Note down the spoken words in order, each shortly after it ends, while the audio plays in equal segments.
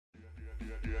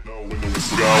Hey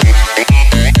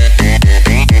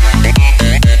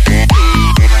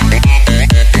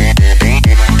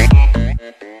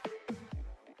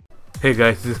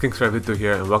guys, this is King2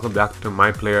 here and welcome back to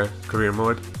my player career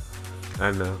mode.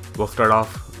 And we'll start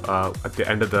off at the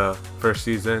end of the first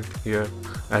season here.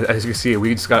 As you can see,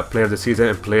 we just got player of the season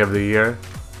and player of the year.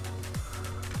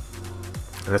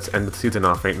 And let's end the season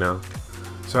off right now.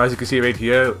 So as you can see right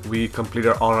here, we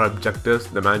completed all our objectives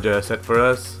the manager has set for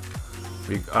us.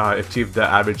 We achieved the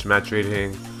average match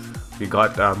rating. We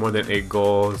got more than 8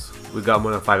 goals. We got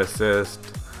more than 5 assists.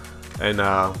 And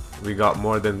we got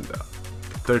more than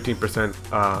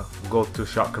 13% goal to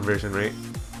shot conversion rate.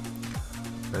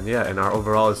 And yeah, and our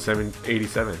overall is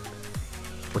 787,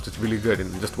 which is really good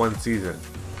in just one season.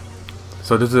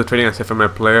 So this is the training I set for my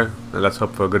player, and let's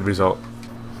hope for a good result.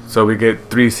 So we get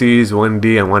 3 C's, 1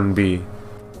 D and 1 B.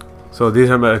 So these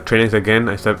are my trainings again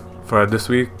I set for this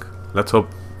week. Let's hope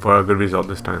for a good result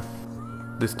this time.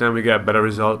 This time we get better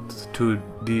results, 2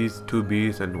 D's, 2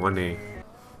 B's and 1 A.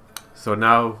 So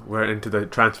now we're into the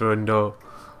transfer window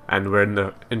and we're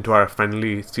into our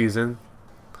friendly season.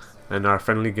 And our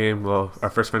friendly game, our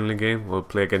first friendly game, we'll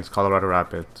play against Colorado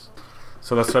Rapids.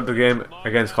 So let's start the game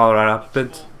against Colorado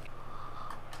Rapids.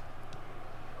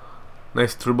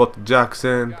 Nice through ball to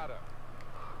Jackson.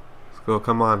 Let's go,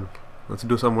 come on. Let's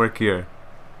do some work here.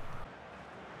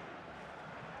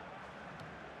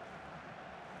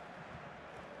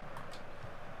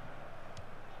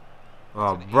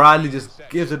 Oh, Bradley just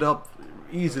gives it up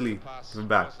easily to the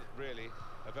back.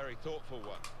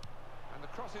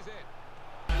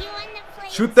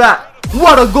 Shoot that!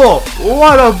 What a goal!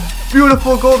 What a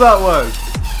beautiful goal that was!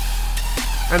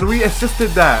 And we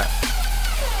assisted that.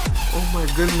 Oh my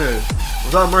goodness.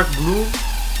 Was that Mark Bloom?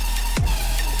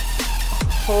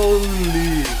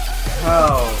 Holy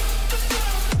hell.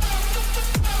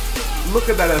 Look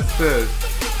at that assist.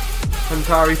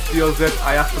 Hantari steals it.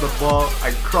 I ask for the ball.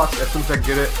 I cross as soon as I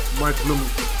get it. Mark Bloom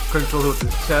controls it with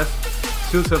his chest.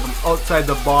 Shoots it from outside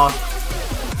the box.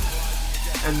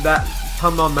 And that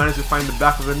somehow managed to find the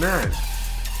back of the net.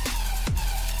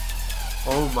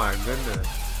 Oh my goodness.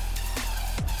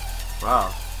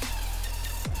 Wow.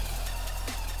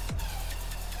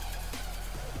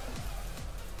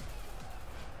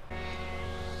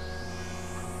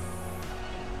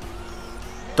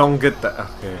 Don't get that.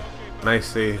 Okay. Nice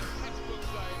save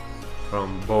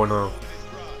from Bono.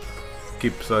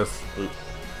 Keeps us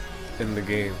in the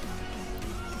game.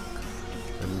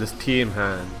 And this team,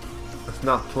 man, it's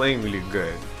not playing really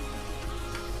good.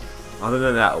 Other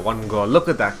than that one goal. Look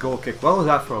at that goal kick. What was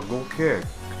that for a goal kick?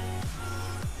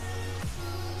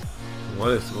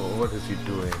 What is he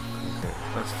doing? Okay,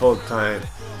 that's full time.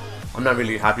 I'm not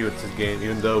really happy with this game,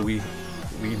 even though we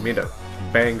made a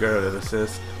banger of an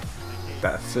assist.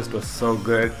 That assist was so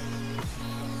good.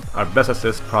 Our best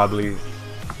assist probably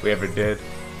we ever did.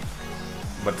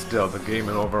 But still, the game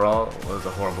and overall was a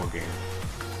horrible game.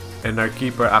 And our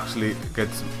keeper actually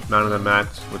gets man of the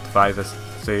match with 5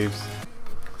 saves.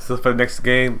 So for the next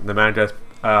game, the manager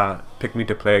has picked me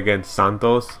to play against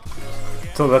Santos.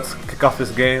 So let's kick off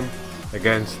this game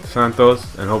against Santos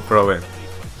and hope for a win.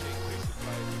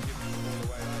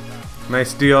 Nice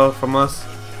steal from us.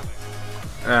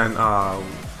 And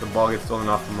the ball gets stolen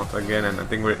off from us again, and I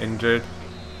think we're injured.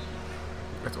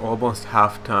 It's almost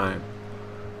halftime.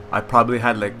 I probably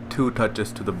had like 2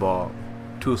 touches to the ball.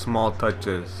 2 small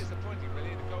touches.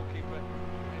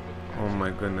 Oh my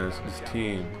goodness, this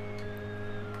team.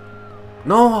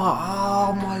 No!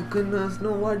 Oh my goodness,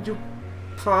 no, why'd you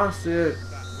pass it?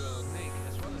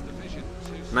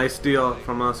 Nice steal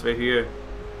from us right here.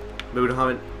 But we don't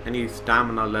have any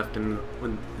stamina left in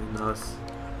us.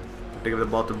 To give the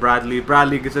ball to Bradley.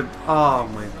 Bradley gets it. Oh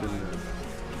my goodness.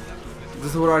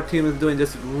 This is what our team is doing,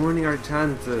 just ruining our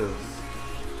chances.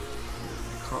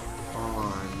 Come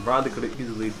on. Bradley could have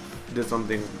easily did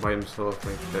something by himself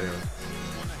right there.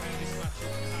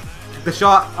 Took the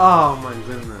shot. Oh my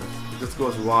goodness. It just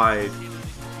goes wide.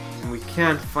 And we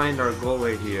can't find our goal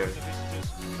right here.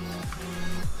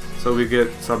 So we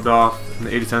get subbed off in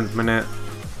the 87th minute.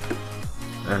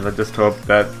 And let's just hope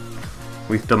that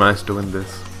we still manage to win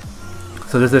this.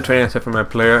 So this is the training I set for my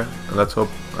player. And let's hope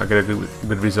I get a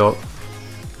good result.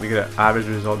 We get an average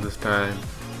result this time.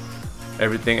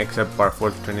 Everything except our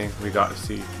 4th training we got a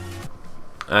C.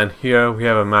 And here we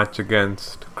have a match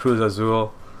against Cruz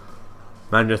Azul.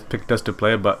 Man just picked us to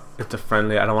play, but it's a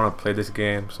friendly. I don't want to play this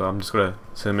game, so I'm just gonna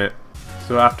sim it.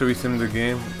 So after we simmed the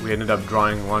game, we ended up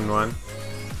drawing 1-1,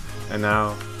 and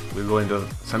now we go into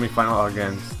semi-final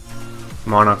against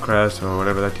Monocrest or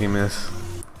whatever that team is.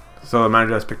 So the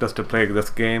manager has picked us to play this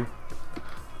game,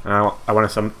 and I want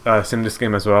to sim this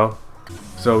game as well.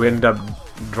 So we ended up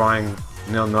drawing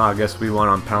 0-0. I guess we won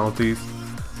on penalties,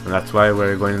 and that's why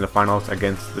we're going to the finals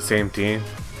against the same team.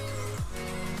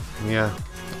 Yeah,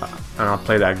 and I'll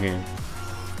play that game.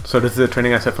 So this is the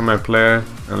training I set for my player,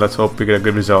 and let's hope we get a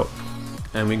good result.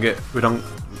 And we get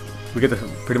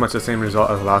pretty much the same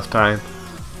result as last time,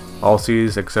 all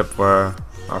C's except for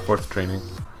our fourth training.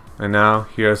 And now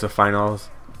here's the finals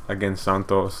against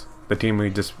Santos, the team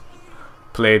we just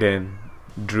played and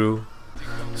drew.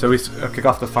 So we kick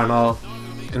off the final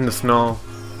in the snow,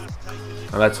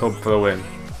 and let's hope for the win.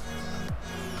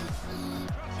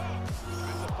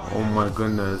 Oh my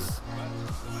goodness,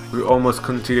 we almost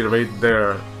conceded right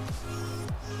there.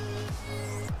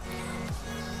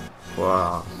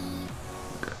 Wow.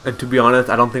 And to be honest,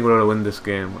 I don't think we're gonna win this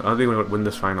game. I don't think we're gonna win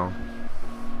this final.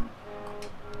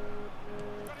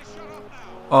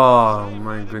 Oh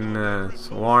my goodness,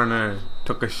 Warner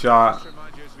took a shot.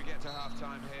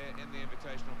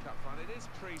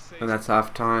 And that's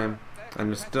halftime,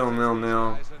 and it's still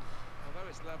 0-0.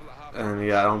 And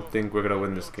yeah, I don't think we're gonna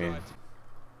win this game.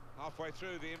 Halfway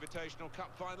through the Invitational Cup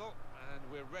final, and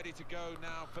we're ready to go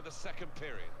now for the second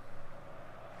period.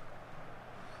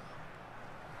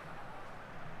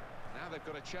 Now they've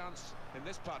got a chance in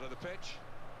this part of the pitch.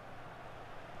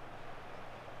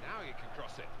 Now he can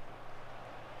cross it.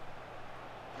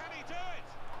 Can he do it?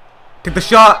 Take the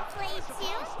shot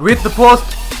with the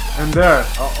post, and there,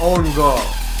 our own goal.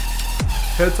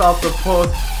 Hits off the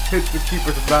post, hits the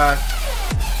keeper's back,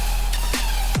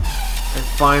 and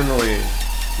finally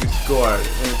we scored.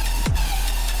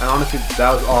 And honestly,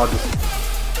 that was all just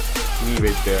me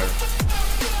right there.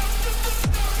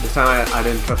 This time I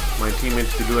didn't trust my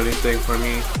teammates to do anything for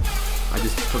me. I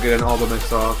just took it in all by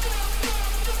myself.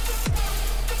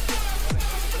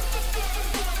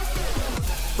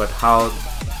 But how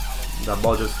the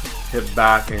ball just hit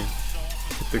back and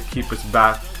hit the keeper's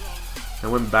back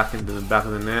and went back into the back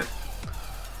of the net.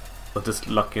 Was just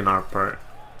lucky in our part.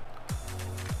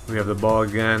 We have the ball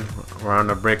again. We're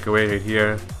on a breakaway right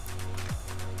here.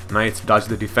 Knights dodge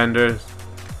the defenders.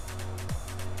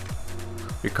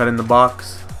 We cut in the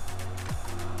box,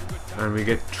 and we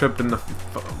get tripped in the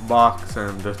box,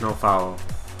 and there's no foul.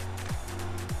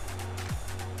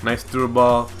 Nice through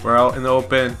ball. We're out in the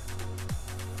open.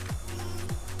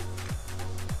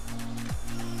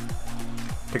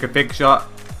 Take a fake shot.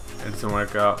 It doesn't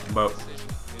work out, but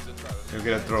we'll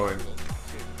get a throw in.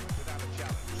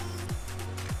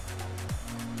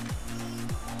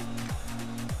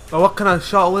 Oh, what kind of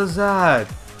shot was that?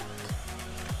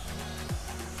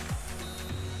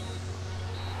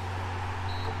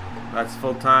 That's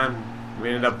full time. We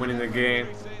ended up winning the game.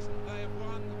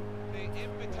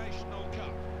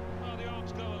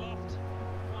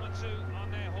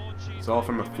 It's all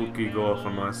from a fluky goal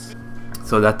from us.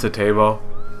 So that's the table.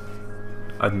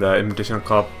 In the Invitational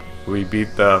Cup, we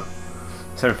beat the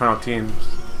semi-final teams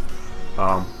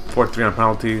 4-3 on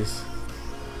penalties.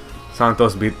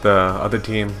 Santos beat the other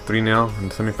team 3-0 in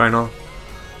the semi-final,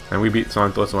 and we beat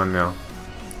Santos 1-0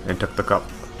 and took the cup.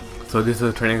 So this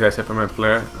is the training I set for my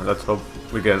player, and let's hope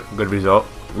we get a good result.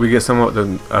 We get somewhat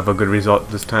of a good result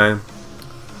this time.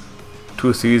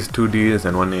 2 C's, 2 D's,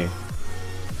 and 1 A.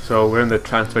 So we're in the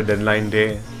transfer deadline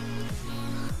day,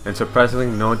 and surprisingly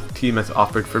no team has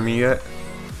offered for me yet.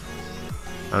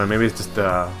 I don't know, maybe it's just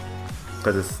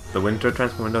because it's the winter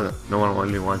transfer window, no one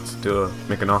really wants to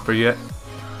make an offer yet.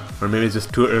 Or maybe it's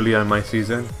just too early on my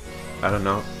season. I don't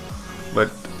know.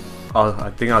 But I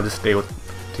think I'll just stay with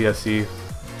TSC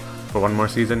for 1 more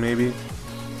season maybe.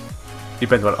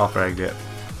 Depends what offer I get.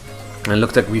 And it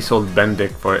looks like we sold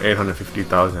Bendick for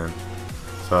 850,000.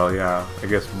 So yeah, I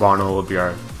guess Bono will be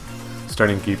our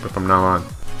starting keeper from now on.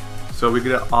 So we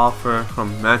get an offer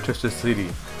from Manchester City.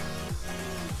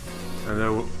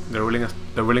 And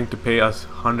they're willing to pay us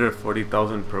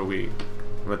 140,000 per week.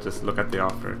 Let's just look at the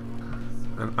offer.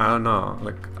 And I don't know,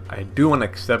 like I do want to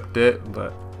accept it,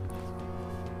 but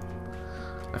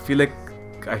I feel like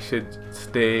I should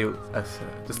stay as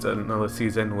just another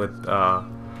season with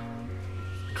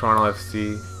Toronto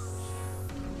FC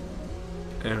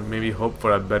and maybe hope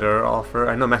for a better offer.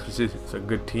 I know Manchester City is a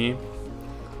good team,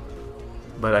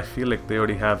 but I feel like they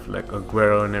already have like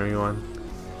Aguero and everyone.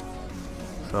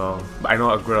 So I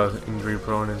know Aguero is injury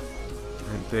prone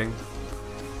and thing,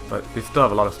 but they still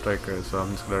have a lot of strikers, so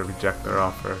I'm just gonna reject their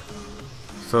offer.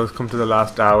 So it's come to the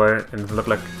last hour, and it doesn't look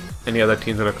like any other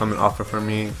teams are gonna come and offer for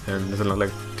me, and it doesn't look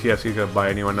like TFC is gonna buy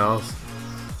anyone else.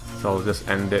 So I'll just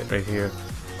end it right here.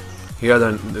 Here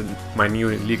are my new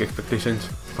league expectations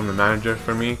from the manager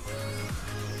for me.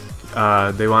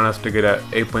 They want us to get a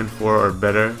 8.4 or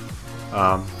better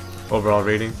overall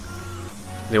rating.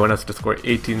 They want us to score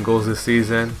 18 goals this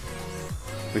season,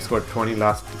 We scored 20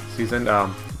 last season.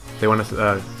 They want us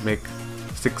to make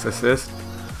 6 assists.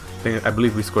 I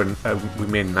believe we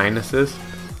made 9 assists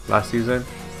last season,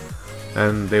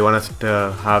 and they want us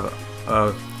to have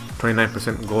a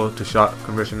 29% goal to shot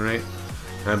conversion rate.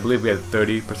 And I believe we had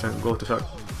 30% goal to shot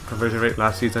conversion rate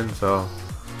last season. So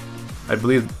I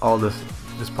believe all this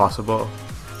is possible,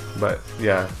 but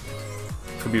yeah,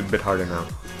 it could be a bit harder now.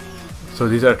 So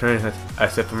these are trainings I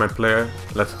set for my player.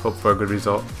 Let's hope for a good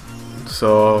result.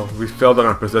 So we failed on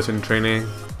our possession training.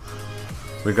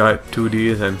 We got 2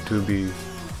 Ds and 2 Bs.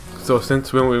 So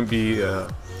since we won't be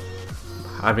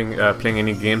playing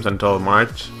any games until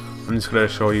March, I'm just gonna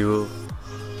show you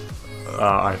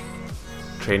our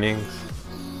trainings.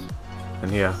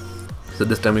 And yeah, so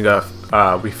this time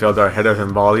we failed our headers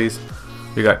and volleys.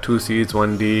 We got 2 Cs,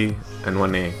 1 D, and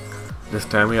 1 A. This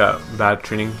time we got bad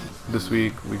training. This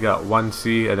week we got 1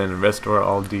 C and then the rest were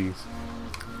all Ds.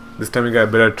 This time we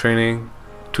got better training,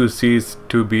 2 Cs,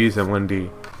 2 Bs, and 1 D.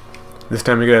 This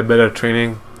time we got better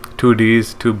training, 2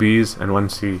 Ds, 2 Bs, and 1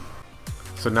 C.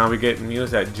 So now we get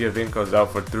news that Giovinco's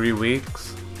out for 3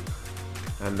 weeks,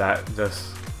 and that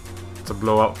just, it's a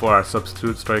blowout for our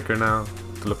substitute striker now.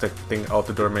 It looks like I think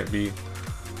Altidore might be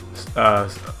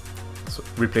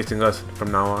replacing us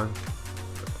from now on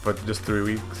for just 3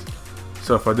 weeks.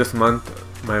 So for this month,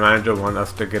 my manager wants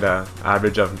us to get an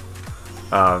average of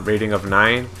rating of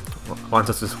 9, wants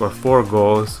us to score 4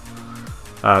 goals,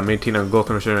 maintain a goal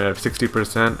conversion rate of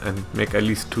 60%, and make at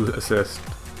least 2 assists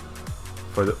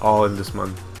for all in this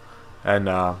month. And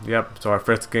yep, so our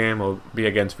first game will be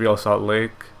against Real Salt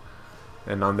Lake.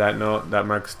 And on that note, that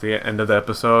marks the end of the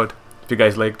episode. If you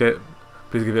guys liked it,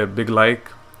 please give it a big like,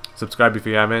 subscribe if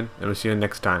you haven't, and we'll see you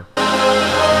next time.